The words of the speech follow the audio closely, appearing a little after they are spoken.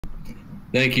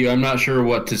Thank you. I'm not sure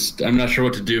what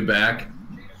to do back.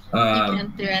 You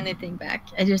can't do anything back.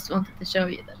 I just wanted to show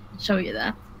you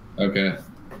that. Okay.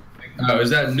 Oh, is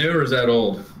that new or is that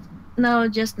old? No,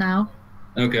 just now.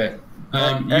 Okay.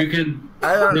 You can.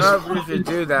 I don't know if you should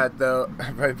do that though,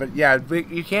 but yeah,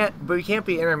 you can't. But we can't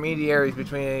be intermediaries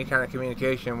between any kind of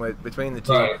communication between the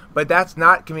two. Right. But that's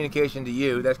not communication to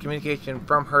you. That's communication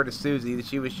from her to Susie that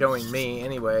she was showing me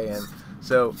anyway, and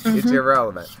so it's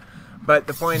irrelevant. But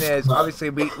the point is, obviously,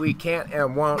 we can't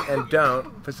and won't and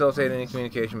don't facilitate any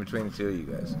communication between the two of you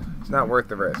guys. It's not worth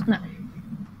the risk. No.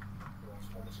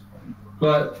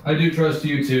 But I do trust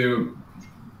you to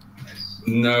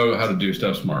know how to do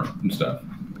stuff smart and stuff.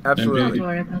 Absolutely. Don't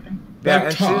worry about it. Yeah,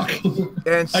 Like talk.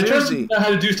 And I trust Susie, you to know how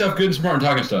to do stuff good and smart and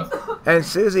talking stuff. and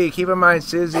Susie, keep in mind,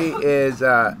 Susie is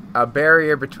a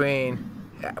barrier between.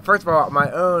 First of all,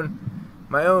 my own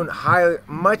high,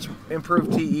 much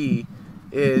improved TE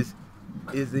is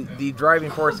the driving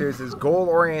force here. Is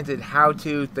goal-oriented,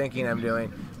 how-to thinking I'm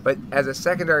doing. But as a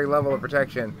secondary level of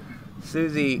protection,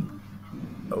 Susie,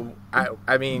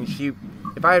 I mean,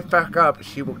 if I fuck up,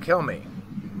 she will kill me.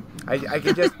 I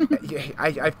can just,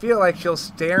 I feel like she'll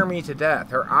stare me to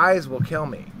death. Her eyes will kill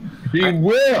me. She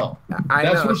will.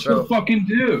 That's know, what she'll fucking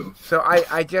do. So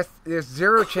I just, there's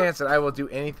zero chance that I will do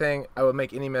anything, I will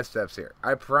make any missteps here.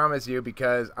 I promise you,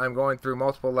 because I'm going through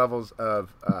multiple levels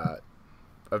of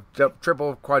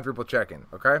triple, quadruple checking,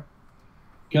 okay?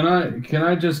 Can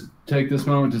I just take this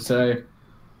moment to say,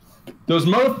 those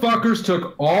motherfuckers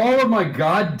took all of my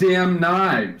goddamn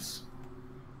knives.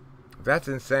 That's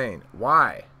insane.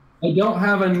 Why? I don't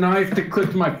have a knife to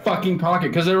clip to my fucking pocket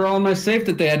because they were all in my safe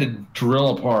that they had to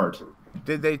drill apart.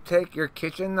 Did they take your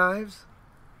kitchen knives?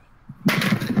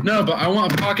 No, but I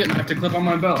want a pocket knife to clip on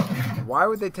my belt. Why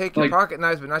would they take your pocket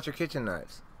knives but not your kitchen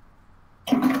knives?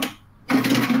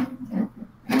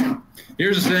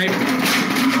 Here's a safe.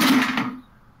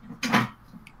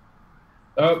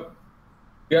 Oh,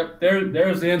 yep.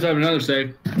 There's the inside of another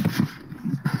safe.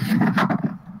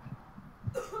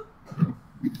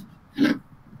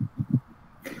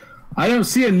 I don't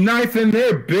see a knife in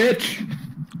there, bitch.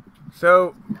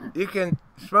 So you can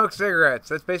smoke cigarettes.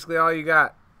 That's basically all you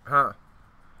got, huh?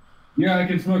 Yeah, I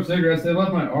can smoke cigarettes. They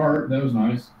left my art. That was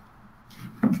nice.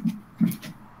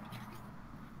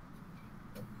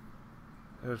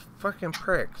 Those fucking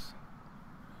pricks.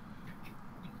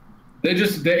 They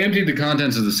emptied the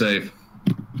contents of the safe.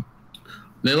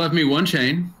 They left me one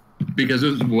chain because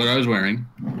it was what I was wearing.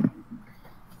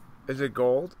 Is it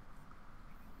gold?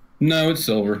 No, it's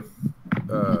silver.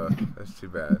 That's too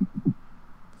bad.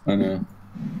 I know.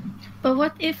 But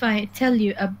what if I tell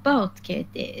you about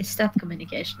Katie? Is that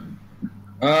communication?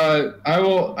 I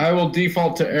will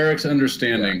default to Eric's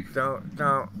understanding. Yeah,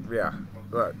 don't. Yeah,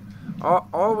 look.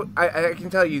 I can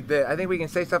tell you that I think we can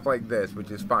say stuff like this, which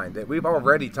is fine. That we've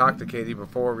already talked to Katie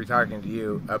before we're talking to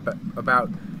you about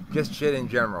just shit in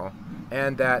general,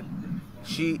 and that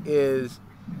she is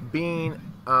being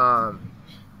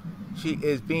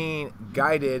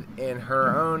guided in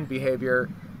her own behavior.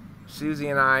 Susie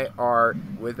and I are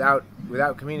without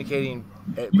communicating,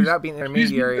 without being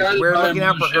intermediaries. We're looking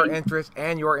out for her interests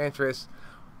and your interests.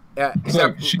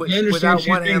 Without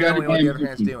one hand knowing what the other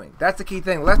hand's doing. That's the key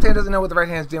thing. The left hand doesn't know what the right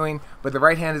hand's doing, but the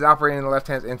right hand is operating in the left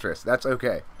hand's interest. That's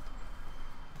okay.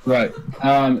 Right.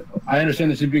 I understand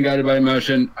that she's being guided by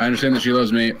emotion. I understand that she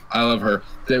loves me. I love her.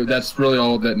 That's really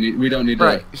all that we don't need to.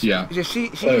 Right. Yeah.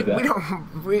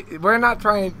 We're not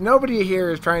trying. Nobody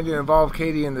here is trying to involve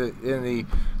Katie in the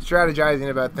strategizing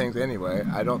about things anyway.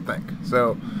 I don't think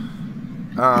so.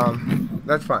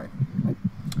 That's fine.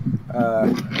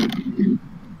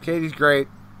 Katie's great.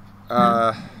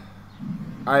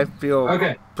 I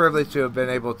feel privileged to have been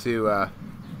able to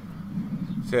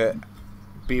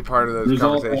be part of those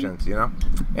conversations, you know?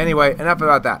 Anyway, enough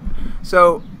about that.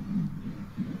 So,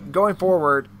 going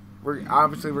forward, we're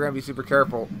going to be super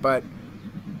careful, but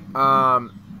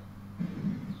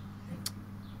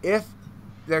if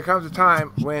there comes a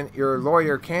time when your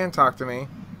lawyer can talk to me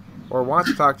or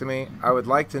wants to talk to me, I would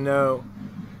like to know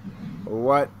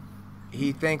what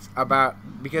he thinks about,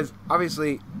 because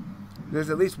obviously there's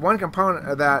at least one component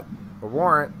of that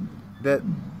warrant that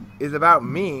is about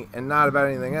me and not about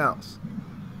anything else,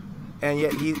 and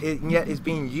yet it's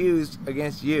being used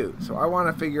against you. So I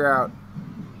want to figure out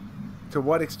to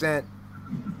what extent,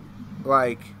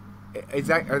 like,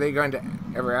 are they going to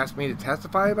ever ask me to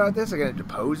testify about this? Are they going to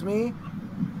depose me,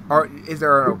 or is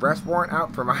there an arrest warrant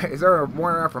out for my? Is there a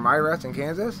warrant out for my arrest in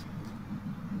Kansas?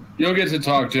 You'll get to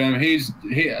talk to him. He's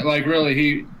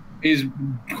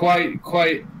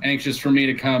quite anxious for me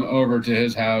to come over to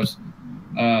his house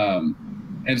and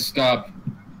stop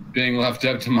being left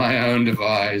up to my own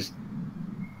device.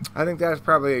 I think that's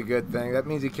probably a good thing. That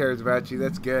means he cares about you.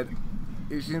 That's good.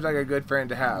 He seems like a good friend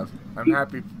to have. I'm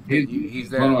happy he's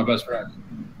there. One of my best friends.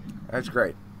 That's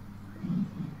great.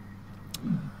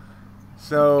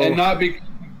 So, and not because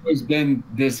it's been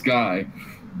this guy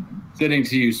sitting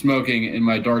to you smoking in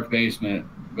my dark basement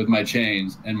with my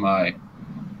chains and my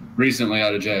recently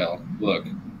out of jail look.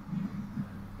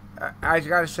 I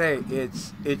gotta say,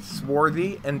 it's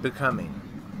swarthy and becoming.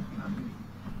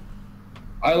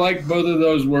 I like both of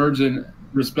those words in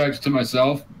respect to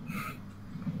myself.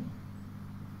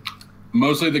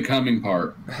 Mostly the coming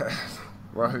part.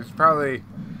 Well, it's probably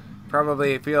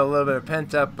feel a little bit of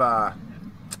pent up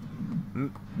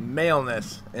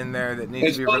maleness in there that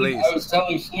needs to be released. I was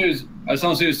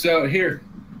telling Suze, so here,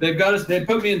 they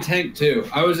put me in tank 2.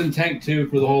 I was in tank 2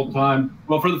 for the whole time.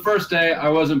 Well, for the first day, I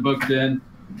wasn't booked in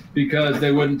because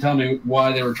they wouldn't tell me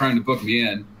why they were trying to book me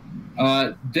in.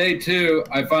 Day 2,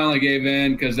 I finally gave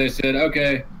in because they said,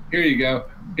 okay, here you go.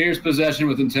 Here's possession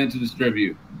with intent to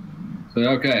distribute. So,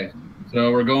 okay,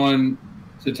 so we're going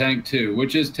to tank 2,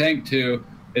 which is tank 2.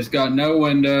 It's got no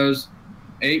windows,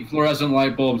 8 fluorescent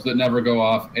light bulbs that never go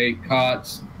off, 8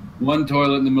 cots, 1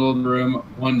 toilet in the middle of the room,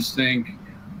 1 sink,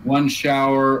 1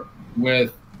 shower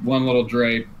with 1 little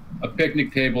drape, a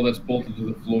picnic table that's bolted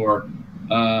to the floor.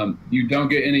 You don't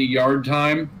get any yard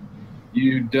time.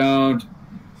 You don't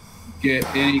get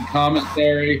any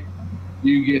commissary.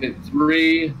 You get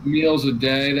 3 meals a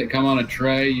day that come on a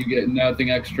tray. You get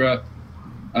nothing extra.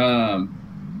 I'm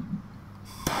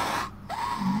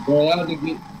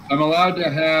allowed to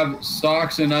have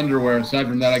socks and underwear. Aside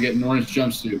from that, I get an orange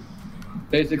jumpsuit.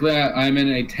 Basically, I'm in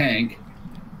a tank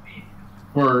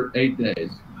for 8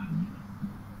 days.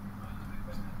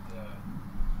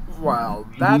 Wow,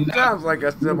 that sounds like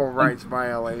a civil rights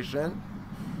violation.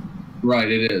 Right,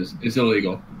 it is. It's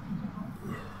illegal.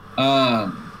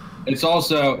 It's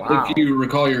also, wow. If you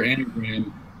recall your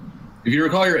anagram,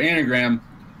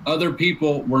 other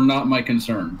people were not my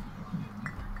concern.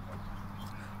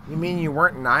 You mean you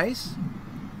weren't nice?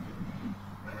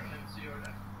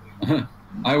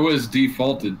 I was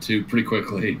defaulted to pretty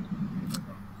quickly.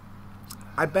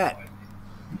 I bet.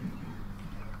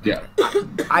 Yeah.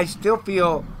 I still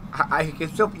feel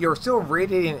you're still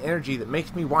radiating energy that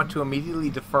makes me want to immediately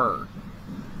defer.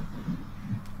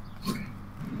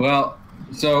 Well,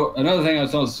 so another thing I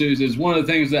was telling Suze is one of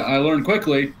the things that I learned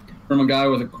quickly from a guy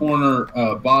with a corner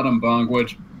bottom bunk,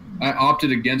 which I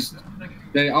opted against.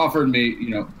 They offered me,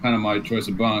 kind of my choice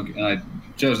of bunk, and I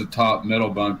chose a top middle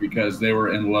bunk because they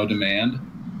were in low demand.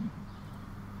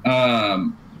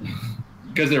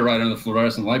 Because they're right on the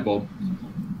fluorescent light bulb.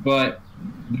 But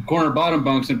the corner bottom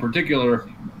bunks in particular,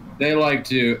 they like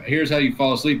to, here's how you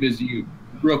fall asleep is you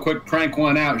real quick crank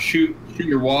one out, shoot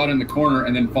your wad in the corner,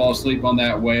 and then fall asleep on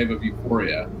that wave of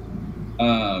euphoria.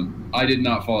 I did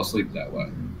not fall asleep that way.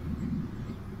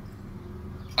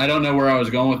 I don't know where I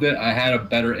was going with it. I had a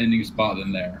better ending spot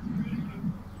than there.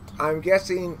 I'm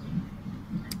guessing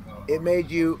it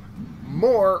made you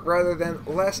more rather than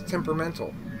less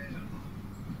temperamental.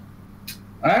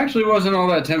 I actually wasn't all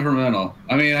that temperamental.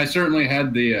 I mean, I certainly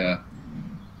had the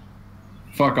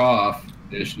fuck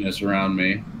off-ishness around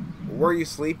me. Were you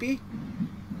sleepy?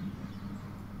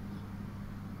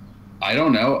 I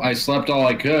don't know. I slept all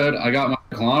I could. I got my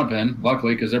Klonopin,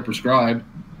 luckily, because they're prescribed.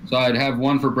 So I'd have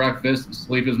one for breakfast,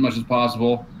 sleep as much as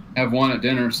possible. Have one at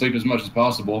dinner, sleep as much as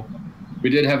possible. We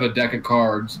did have a deck of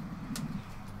cards.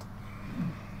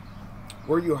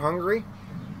 Were you hungry?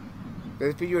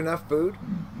 Did they feed you enough food?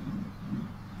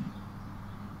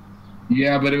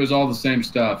 Yeah, but it was all the same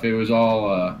stuff. It was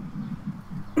all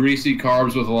greasy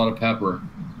carbs with a lot of pepper.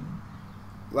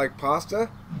 Like pasta?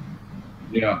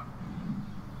 Yeah.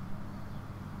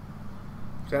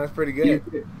 Sounds pretty good.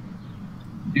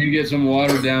 You get some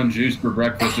watered down juice for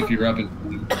breakfast if you're up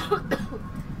in.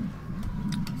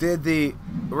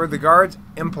 Were the guards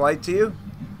impolite to you?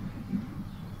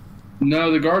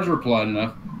 No, the guards were polite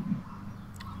enough.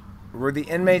 Were the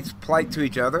inmates polite to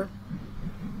each other?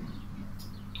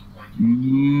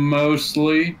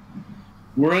 Mostly.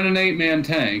 We're in an 8-man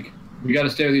tank. We got to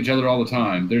stay with each other all the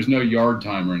time. There's no yard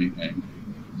time or anything.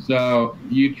 So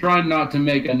you try not to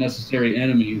make unnecessary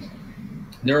enemies.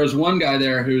 There was one guy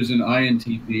there who's an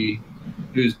INTP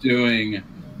who's doing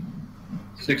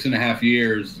 6.5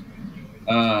 years.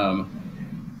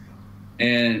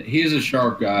 And he's a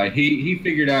sharp guy. He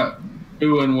figured out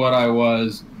who and what I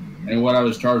was and what I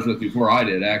was charged with before I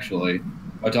did, actually,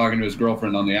 by talking to his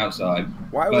girlfriend on the outside.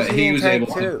 Why was he in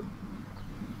tank 2?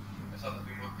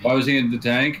 Why was he in the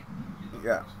tank?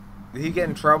 Yeah. Did he get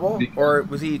in trouble? Or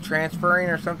was he transferring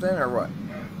or something, or what?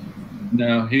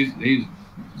 No, he's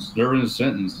serving his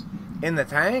sentence. In the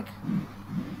tank?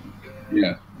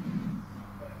 Yeah.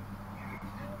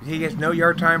 He gets no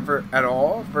yard time at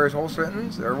all for his whole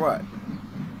sentence, or what?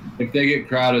 If they get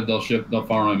crowded, they'll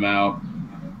farm him out.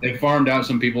 They farmed out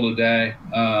some people today,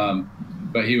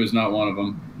 but he was not one of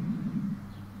them.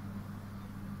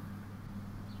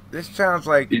 This sounds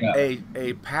like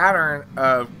a pattern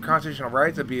of constitutional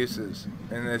rights abuses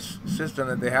in this system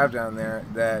that they have down there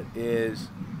that is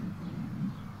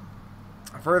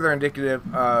further indicative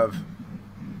of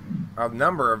a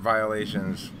number of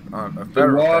violations of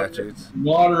federal statutes.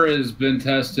 Water has been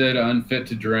tested unfit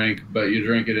to drink, but you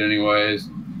drink it anyways.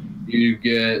 You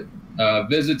get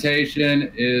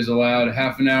visitation is allowed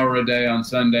half an hour a day on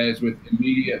Sundays with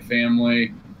immediate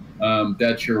family.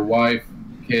 That's your wife,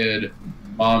 kid,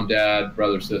 mom, dad,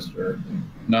 brother, sister.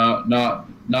 Not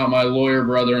my lawyer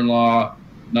brother-in-law,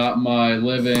 not my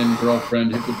live-in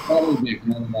girlfriend who could probably be a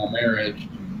my marriage.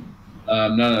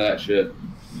 None of that shit.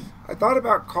 I thought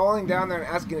about calling down there and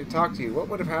asking to talk to you. What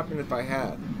would have happened if I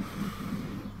had?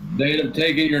 They'd have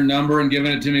taken your number and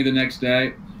given it to me the next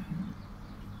day.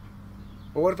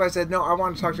 But what if I said, no, I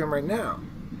want to talk to him right now?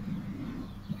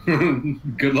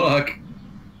 Good luck.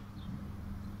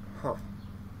 Huh.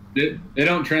 They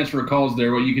don't transfer calls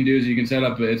there. What you can do is you can set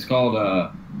up, it's called,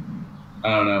 I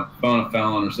don't know, phone a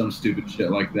felon or some stupid shit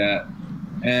like that.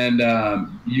 And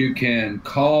you can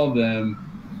call them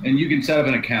and you can set up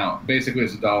an account. Basically,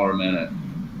 it's $1 a minute.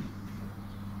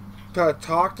 To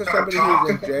talk to somebody who's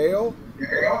in jail?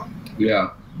 Yeah.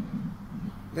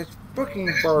 That's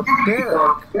fucking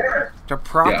barbaric. To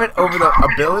profit over the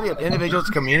ability of individuals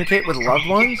to communicate with loved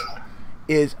ones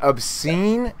is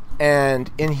obscene and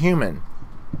inhuman.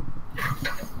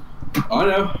 I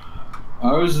know.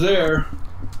 I was there.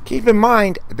 Keep in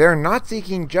mind, they're not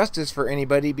seeking justice for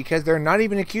anybody because they're not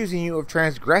even accusing you of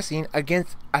transgressing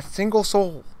against a single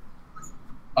soul.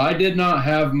 I did not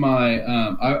have my,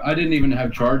 I didn't even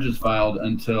have charges filed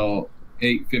until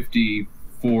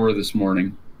 8:54 this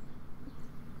morning.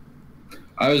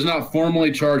 I was not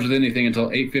formally charged with anything until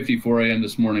 8:54 a.m.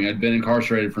 this morning. I'd been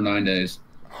incarcerated for 9 days.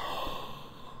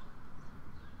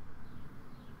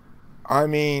 I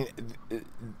mean,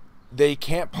 they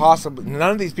can't possibly,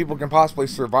 none of these people can possibly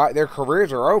survive. Their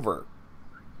careers are over.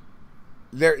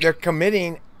 They're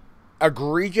committing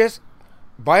egregious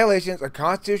violations of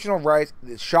constitutional rights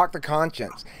that shock the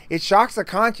conscience. It shocks the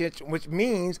conscience, which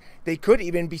means they could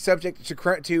even be subject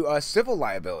to civil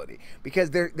liability because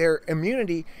their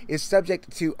immunity is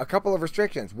subject to a couple of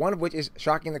restrictions, one of which is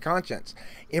shocking the conscience.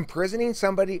 Imprisoning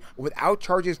somebody without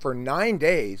charges for 9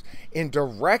 days in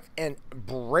direct and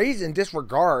brazen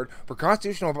disregard for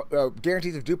constitutional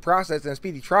guarantees of due process and a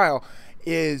speedy trial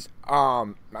is,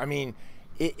 I mean,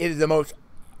 it is the most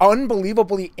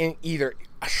unbelievably either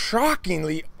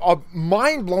shockingly,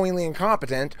 mind-blowingly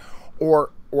incompetent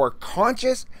or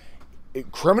conscious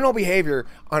criminal behavior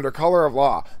under color of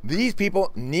law. These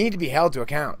people need to be held to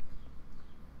account.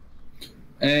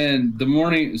 And the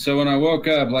morning, so when I woke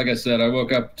up, like I said, I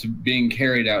woke up to being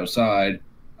carried outside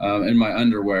in my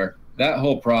underwear. That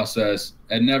whole process,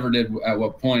 and never did at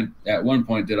one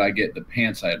point did I get the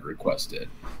pants I had requested.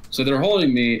 So they're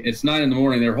holding me, it's 9 in the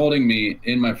morning, they're holding me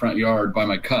in my front yard by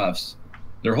my cuffs.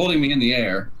 They're holding me in the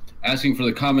air, asking for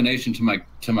the combination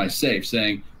to my safe,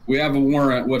 saying, "We have a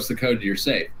warrant. What's the code to your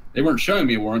safe?" They weren't showing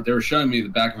me a warrant. They were showing me the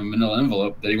back of a manila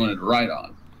envelope that he wanted to write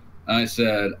on. And I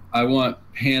said, "I want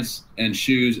pants and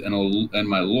shoes and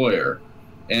my lawyer."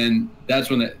 And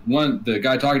that's when the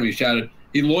guy talking to me shouted,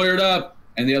 "He lawyered up!"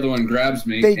 And the other one grabs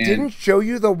me. They didn't show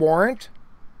you the warrant?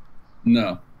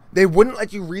 No. They wouldn't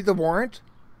let you read the warrant?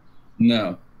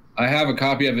 No. I have a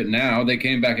copy of it now. They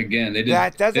came back again.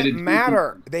 That doesn't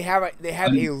matter. They have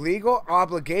a legal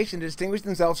obligation to distinguish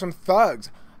themselves from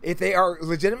thugs. If they are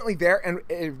legitimately there and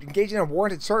engaged in a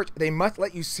warranted search, they must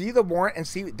let you see the warrant and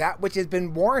see that which has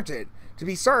been warranted to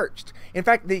be searched. In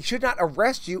fact, they should not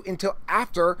arrest you until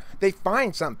after they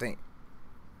find something.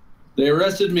 They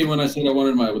arrested me when I said I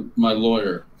wanted my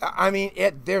lawyer. I mean,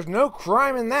 there's no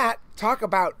crime in that. Talk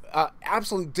about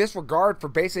absolute disregard for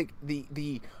basic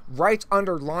the rights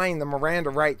underlying the Miranda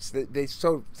rights that they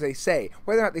say.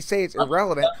 Whether or not they say it's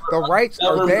irrelevant, the rights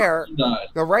are there.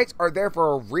 The rights are there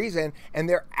for a reason, and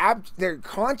their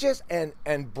conscious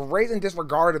and brazen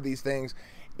disregard of these things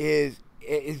is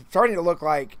starting to look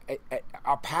like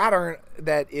a pattern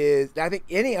that is, I think,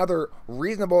 any other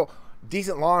reasonable,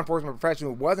 decent law enforcement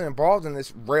professional who wasn't involved in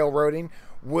this railroading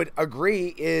would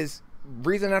agree is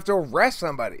reason enough to arrest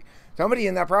somebody. Somebody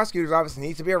in that prosecutor's office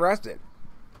needs to be arrested.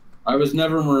 I was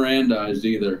never Mirandized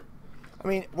either. I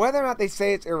mean, whether or not they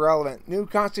say it's irrelevant, new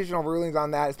constitutional rulings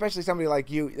on that, especially somebody like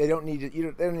you, they don't need to.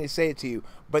 They don't need to say it to you,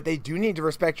 but they do need to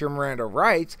respect your Miranda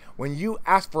rights. When you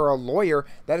ask for a lawyer,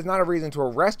 that is not a reason to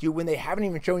arrest you when they haven't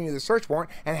even shown you the search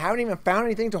warrant and haven't even found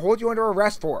anything to hold you under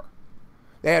arrest for.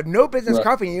 They have no business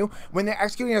cuffing you when they're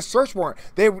executing a search warrant.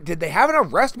 Did they have an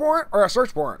arrest warrant or a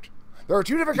search warrant? There are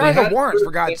two different kinds of warrants,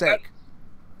 for God's sake.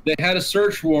 They had a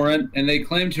search warrant, and they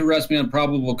claimed to arrest me on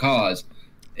probable cause.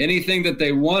 Anything that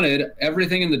they wanted,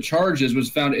 everything in the charges was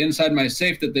found inside my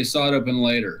safe that they saw it open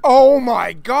later. Oh,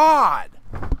 my God.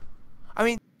 I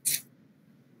mean...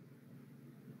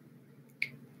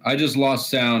 I just lost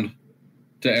sound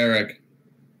to Eric.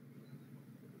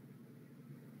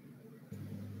 I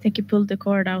think you pulled the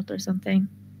cord out or something.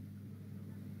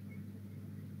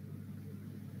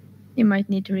 You might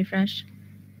need to refresh.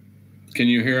 Can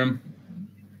you hear him?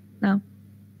 No.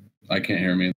 I can't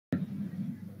hear him either.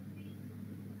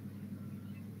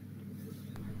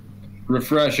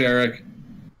 Refresh, Eric.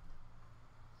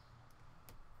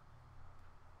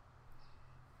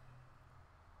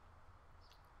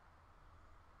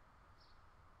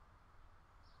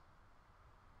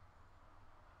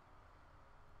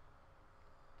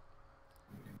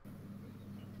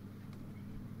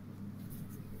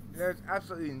 There's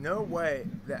absolutely no way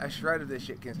that a shred of this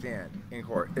shit can stand in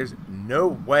court. There's no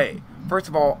way. First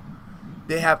of all,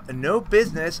 they have no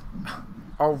business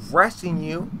arresting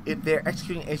you if they're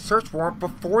executing a search warrant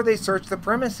before they search the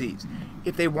premises.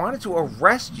 If they wanted to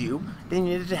arrest you, they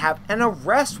needed to have an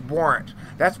arrest warrant.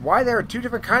 That's why there are two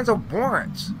different kinds of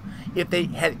warrants. If they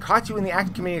had caught you in the act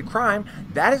of committing a crime,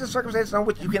 that is a circumstance on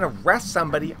which you can arrest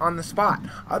somebody on the spot.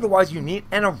 Otherwise, you need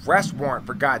an arrest warrant,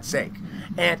 for God's sake.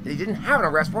 And they didn't have an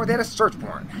arrest warrant, they had a search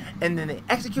warrant. And then they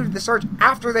executed the search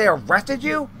after they arrested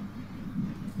you?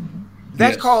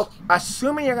 That's called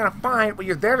assuming you're going to find what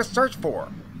you're there to search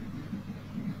for.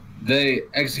 They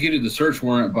executed the search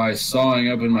warrant by sawing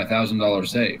open my $1,000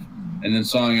 safe, and then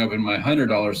sawing open my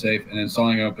 $100 safe, and then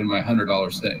sawing open my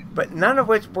 $100 safe. But none of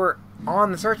which were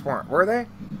on the search warrant, were they?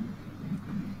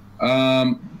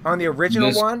 On the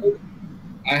original one?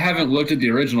 I haven't looked at the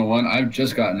original one. I've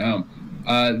just gotten home.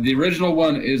 The original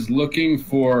one is looking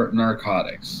for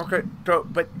narcotics.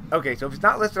 Okay, so if it's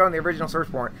not listed on the original search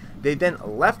warrant, they then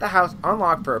left the house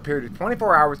unlocked for a period of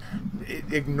 24 hours,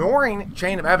 ignoring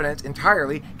chain of evidence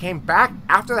entirely, came back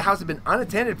after the house had been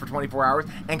unattended for 24 hours,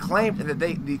 and claimed that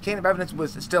the chain of evidence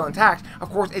was still intact.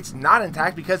 Of course, it's not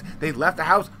intact because they left the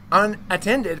house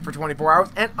unattended for 24 hours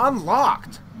and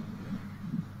unlocked.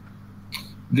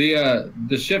 The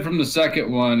shit from the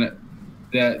second one,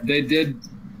 that they did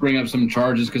bring up some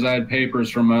charges because I had papers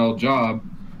from my old job,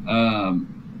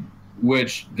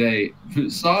 which they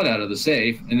sawed out of the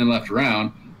safe and then left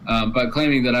around, but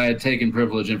claiming that I had taken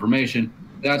privileged information.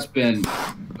 That's been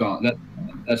gone.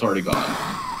 That's already gone.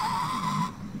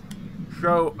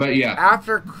 So, but yeah,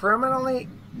 after criminally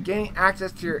gaining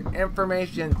access to your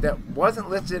information that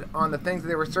wasn't listed on the things that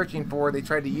they were searching for, they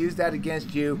tried to use that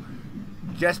against you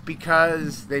just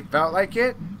because they felt like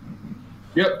it?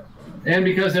 Yep. And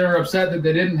because they were upset that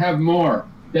they didn't have more.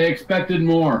 They expected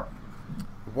more.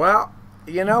 Well,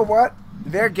 you know what?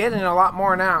 They're getting a lot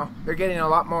more now. They're getting a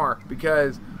lot more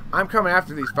because I'm coming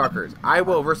after these fuckers. I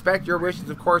will respect your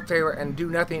wishes, of course, Taylor, and do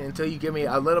nothing until you give me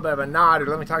a little bit of a nod or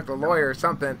let me talk to a lawyer or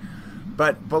something.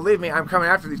 But believe me, I'm coming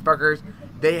after these fuckers.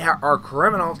 They are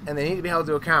criminals and they need to be held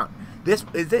to account.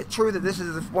 Is it true that this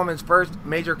is this woman's first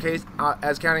major case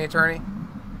as county attorney?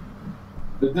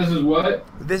 This is what?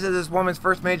 This is this woman's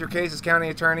first major case as county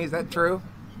attorney. Is that true?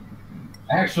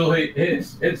 Actually,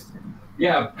 it's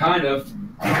yeah, kind of.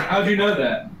 How'd you know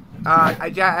that?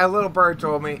 A little bird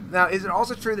told me. Now, is it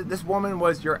also true that this woman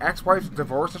was your ex-wife's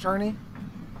divorce attorney?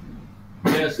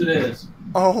 Yes, it is.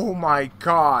 Oh my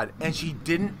God! And she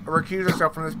didn't recuse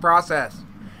herself from this process,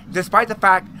 despite the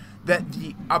fact that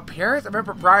the appearance of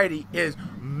impropriety is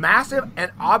massive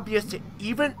and obvious to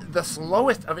even the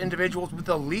slowest of individuals with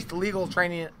the least legal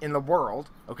training in the world,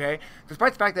 okay?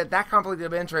 Despite the fact that that conflict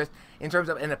of interest, in terms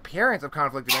of an appearance of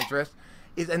conflict of interest,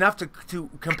 is enough to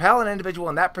compel an individual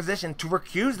in that position to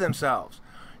recuse themselves.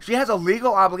 She has a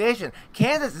legal obligation.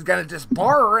 Kansas is going to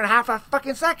disbar her in half a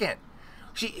fucking second.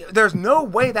 There's no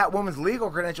way that woman's legal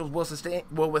credentials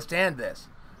will withstand this.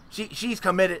 She's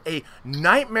committed a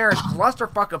nightmarish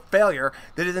clusterfuck of failure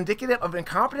that is indicative of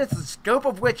incompetence, the scope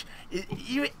of which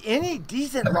any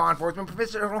decent law enforcement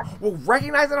professional will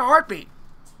recognize in a heartbeat.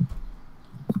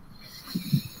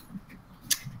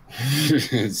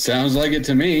 It sounds like it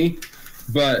to me,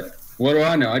 but what do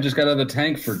I know? I just got out of the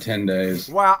tank for 10 days.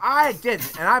 Well, I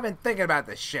didn't, and I've been thinking about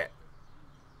this shit.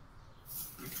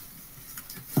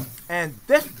 And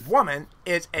this woman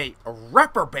is a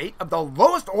reprobate of the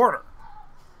lowest order.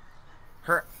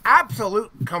 Her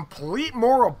absolute, complete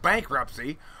moral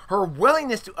bankruptcy, her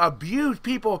willingness to abuse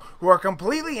people who are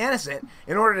completely innocent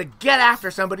in order to get after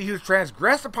somebody who's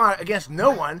transgressed upon against no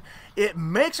one, it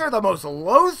makes her the most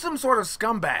loathsome sort of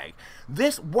scumbag.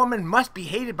 This woman must be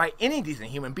hated by any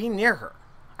decent human being near her.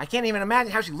 I can't even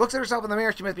imagine how she looks at herself in the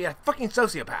mirror. She must be a fucking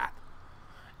sociopath.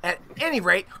 At any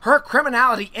rate, her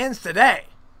criminality ends today.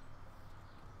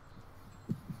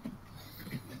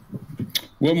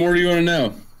 What more do you want to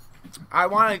know? I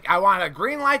want a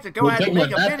green light to go ahead and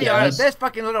make a video out of this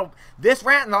fucking this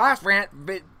rant and the last rant,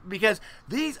 because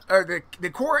these are the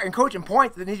core and coaching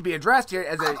points that need to be addressed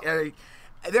here.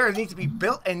 There needs to be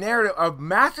built a narrative of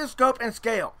massive scope and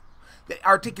scale that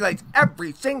articulates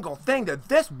every single thing that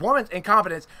this woman's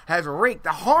incompetence has wreaked,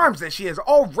 the harms that she has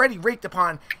already wreaked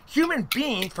upon human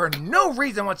beings for no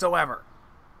reason whatsoever.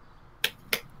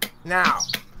 Now,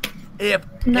 if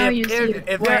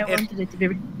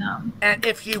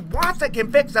she wants to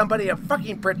convict somebody of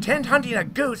fucking pretend hunting a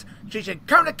goose, she should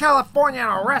come to California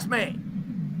and arrest me.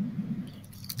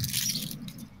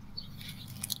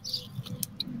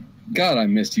 God, I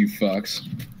missed you fucks.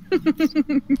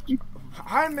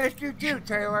 I missed you too,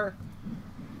 Taylor.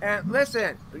 And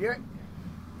listen,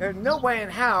 there's no way in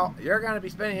hell you're going to be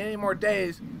spending any more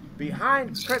days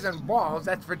behind prison walls.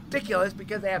 That's ridiculous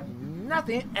because they have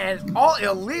nothing and it's all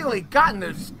illegally gotten,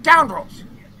 those scoundrels.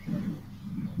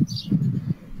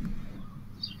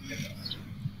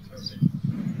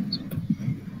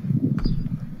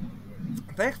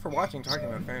 Thanks for watching Talking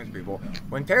About Famous People.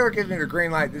 When Taylor gives me the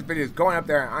green light, this video is going up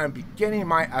there and I'm beginning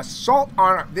my assault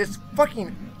on this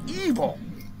fucking evil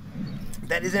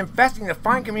that is infesting the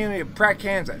fine community of Pratt,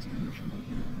 Kansas.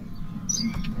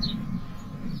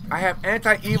 I have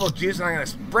anti-evil juice and I'm going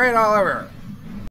to spray it all over her.